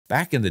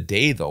Back in the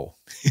day, though,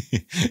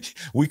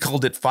 we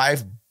called it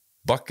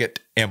 5-bucket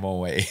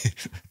MOA.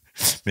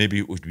 Maybe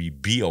it would be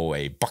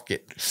BOA,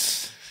 bucket.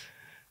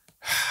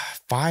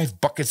 5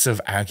 buckets of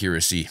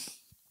accuracy.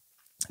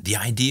 The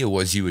idea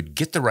was you would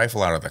get the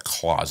rifle out of the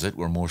closet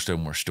where most of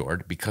them were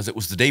stored because it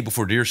was the day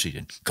before deer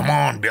season. Come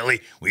on,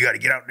 Billy, we got to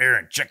get out there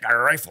and check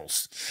our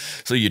rifles.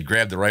 So you'd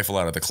grab the rifle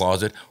out of the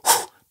closet,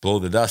 blow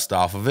the dust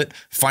off of it,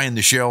 find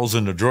the shells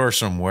in the drawer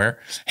somewhere,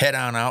 head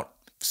on out,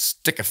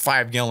 stick a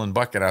 5-gallon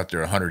bucket out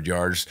there 100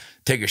 yards,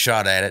 take a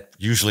shot at it,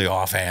 usually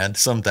offhand,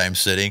 sometimes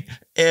sitting.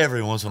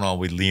 Every once in a while,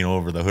 we'd lean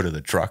over the hood of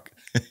the truck.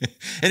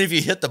 And if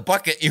you hit the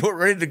bucket, you were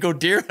ready to go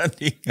deer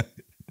hunting.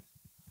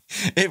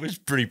 It was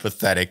pretty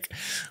pathetic.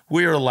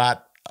 We are a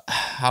lot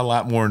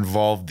more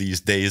involved these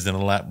days and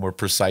a lot more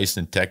precise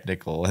and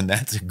technical, and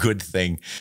that's a good thing.